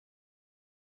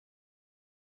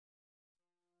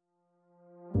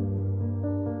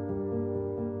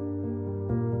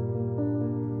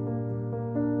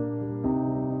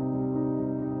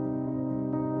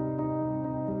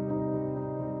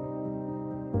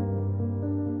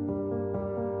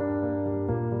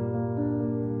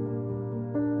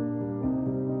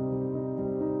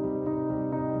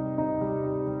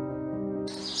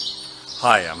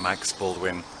Hi, I'm Max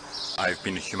Baldwin. I've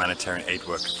been a humanitarian aid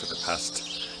worker for the past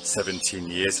 17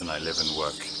 years and I live and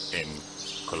work in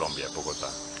Colombia, Bogota.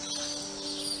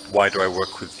 Why do I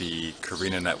work with the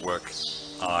Carina network?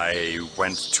 I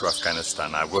went to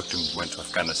Afghanistan. I worked and went to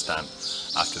Afghanistan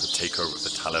after the takeover of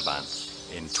the Taliban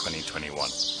in 2021.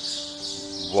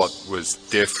 What was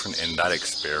different in that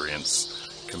experience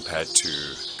compared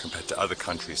to other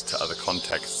countries, to other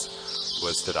contexts,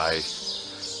 was that I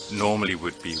normally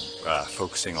would be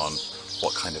focusing on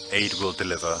what kind of aid we'll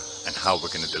deliver and how we're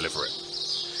going to deliver it.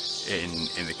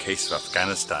 In the case of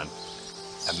Afghanistan,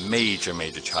 a major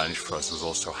challenge for us was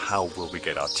also how will we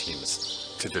get our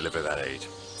teams to deliver that aid.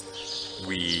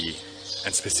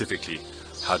 And specifically,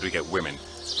 how do we get women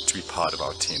to be part of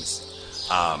our teams?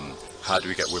 How do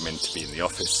we get women to be in the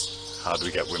office? How do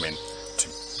we get women to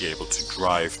be able to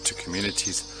drive to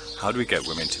communities? How do we get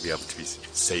women to be able to be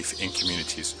safe in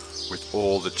communities with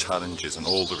all the challenges and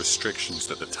all the restrictions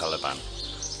that the Taliban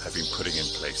have been putting in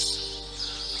place?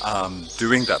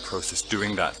 Doing that process,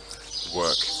 doing that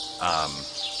work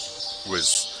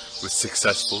was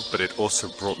successful, but it also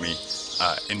brought me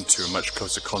into a much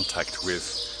closer contact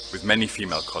with many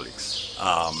female colleagues.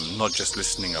 Not just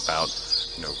listening about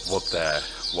what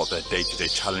their day-to-day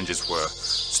challenges were,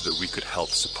 so that we could help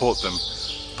support them,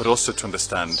 but also to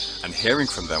understand and hearing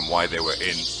from them why they were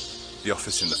in the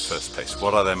office in the first place.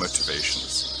 What are their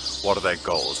motivations? What are their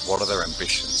goals? What are their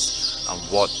ambitions? And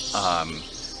what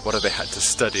have they had to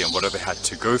study and what have they had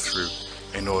to go through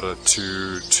in order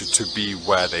to be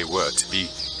where they were, to be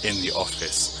in the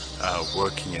office,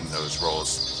 working in those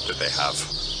roles that they have.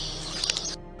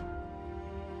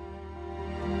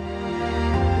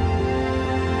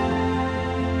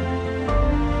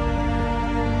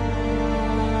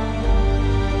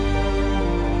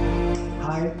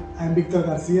 I'm Victor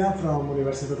Garcia from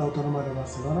Universitat Autònoma de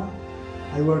Barcelona.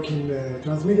 I work in the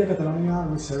TransMedia Catalonia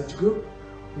research group.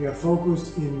 We are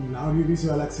focused in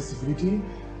audiovisual accessibility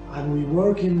and we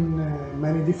work in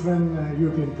many different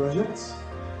European projects.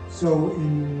 So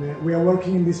we are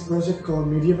working in this project called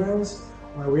MediaVerse,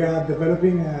 where we are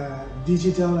developing a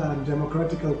digital and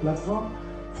democratical platform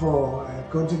for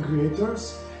content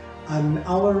creators. And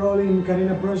our role in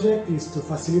Carina project is to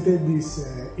facilitate these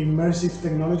immersive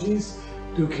technologies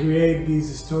to create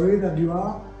this story that you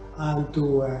are and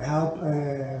to help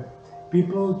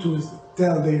people to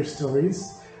tell their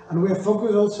stories. And we are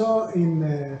focused also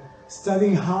in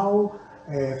studying how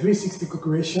 360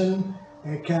 co-creation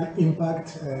can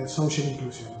impact social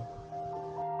inclusion.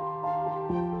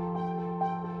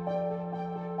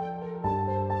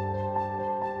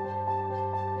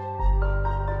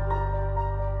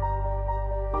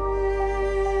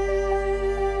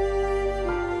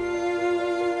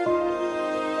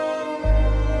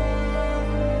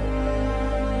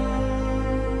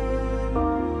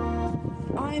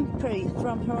 I'm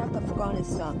from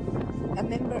Afghanistan, a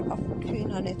member of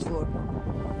Carina network.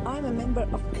 I'm a member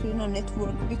of Carina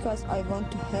network because I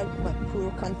want to help my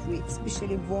poor country,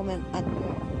 especially women and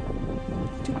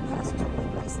girls, to pass through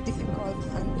this difficulty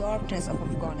and darkness of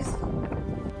Afghanistan.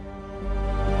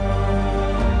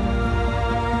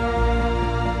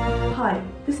 Hi,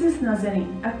 this is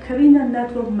Nazanin, a Carina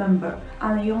network member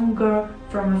and a young girl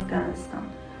from Afghanistan.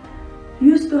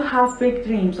 Used to have big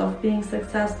dreams of being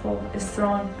successful,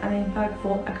 strong and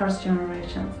impactful across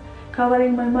generations,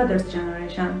 covering my mother's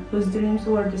generation whose dreams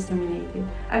were disseminated.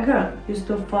 A girl used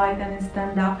to fight and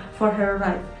stand up for her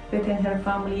rights within her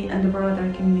family and the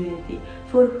broader community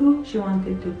for who she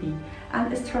wanted to be,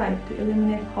 and strive to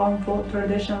eliminate harmful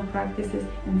traditional practices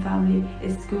in family,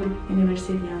 school,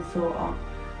 university and so on.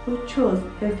 Who chose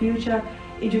her future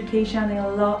education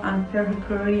in law and her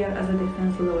career as a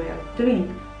defense lawyer.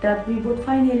 Dreamed that we would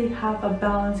finally have a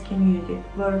balanced community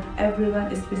where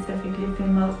everyone, specifically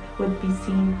females, would be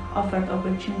seen, offered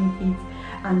opportunities,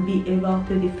 and be able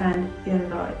to defend their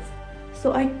rights.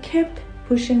 So I kept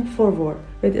pushing forward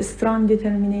with a strong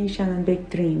determination and big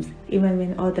dreams, even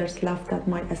when others laughed at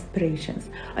my aspirations.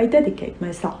 I dedicate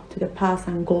myself to the path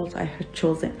and goals I had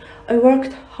chosen. I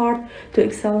worked hard to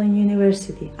excel in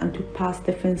university and to pass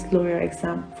defense lawyer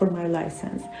exam for my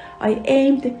license. I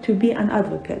aimed to be an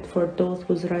advocate for those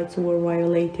whose rights were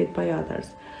violated by others.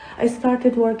 I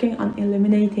started working on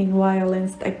eliminating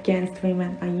violence against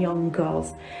women and young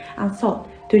girls and sought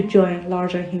to join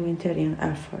larger humanitarian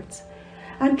efforts,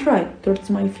 and tried towards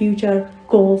my future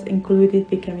goals included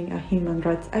becoming a human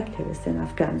rights activist in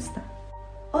Afghanistan.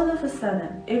 All of a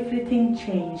sudden, everything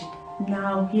changed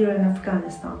Now here in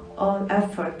Afghanistan, all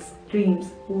efforts,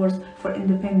 dreams, wars for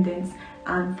independence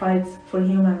and fights for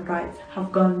human rights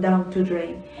have gone down to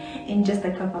drain in just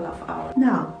a couple of hours.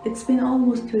 Now, it's been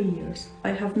almost 2 years.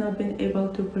 I have not been able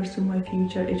to pursue my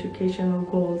future educational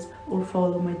goals or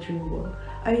follow my dream work.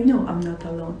 I know I'm not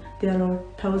alone. There are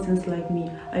thousands like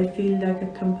me. I feel like a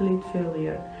complete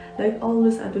failure, like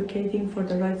always advocating for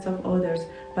the rights of others,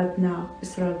 but now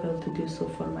struggle to do so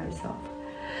for myself.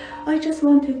 I just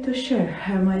wanted to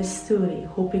share my story,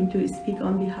 hoping to speak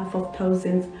on behalf of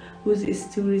thousands whose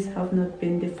stories have not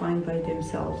been defined by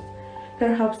themselves.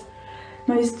 Perhaps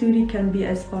my story can be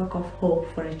a spark of hope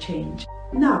for a change.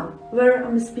 Now, where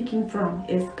I'm speaking from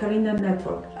is Carina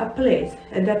Network, a place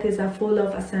that is full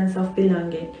of a sense of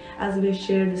belonging, as we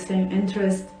share the same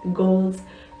interests, goals,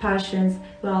 passions,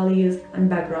 values, and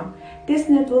background. This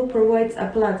network provides a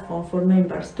platform for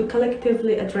members to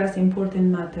collectively address important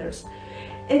matters.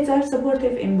 It's a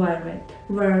supportive environment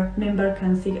where members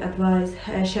can seek advice,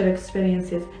 share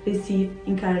experiences, receive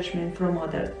encouragement from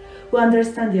others who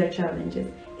understand their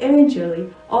challenges.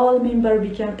 Eventually, all members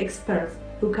become experts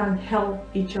who can help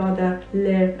each other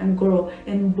learn and grow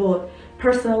in both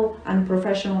personal and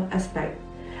professional aspects,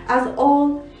 as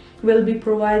all will be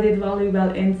provided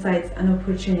valuable insights and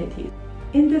opportunities.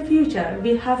 In the future,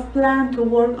 we have planned to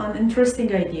work on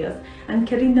interesting ideas, and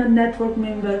Carina Network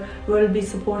members will be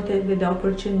supported with the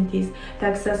opportunities to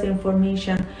access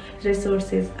information,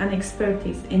 resources, and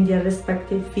expertise in their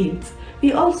respective fields.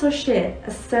 We also share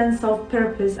a sense of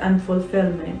purpose and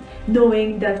fulfillment,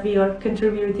 knowing that we are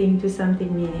contributing to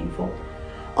something meaningful.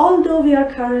 Although we are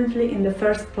currently in the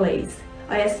first place,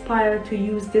 I aspire to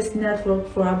use this network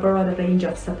for a broad range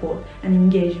of support and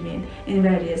engagement in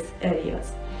various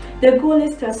areas. The goal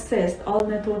is to assist all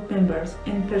network members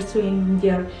in pursuing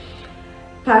their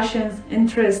passions,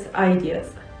 interests,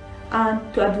 ideas,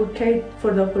 and to advocate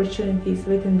for the opportunities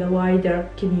within the wider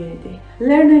community.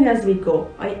 Learning as we go,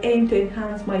 I aim to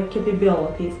enhance my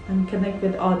capabilities and connect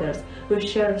with others who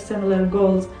share similar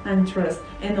goals and interests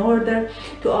in order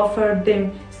to offer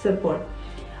them support.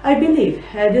 I believe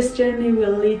this journey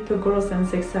will lead to growth and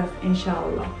success,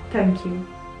 inshallah. Thank you.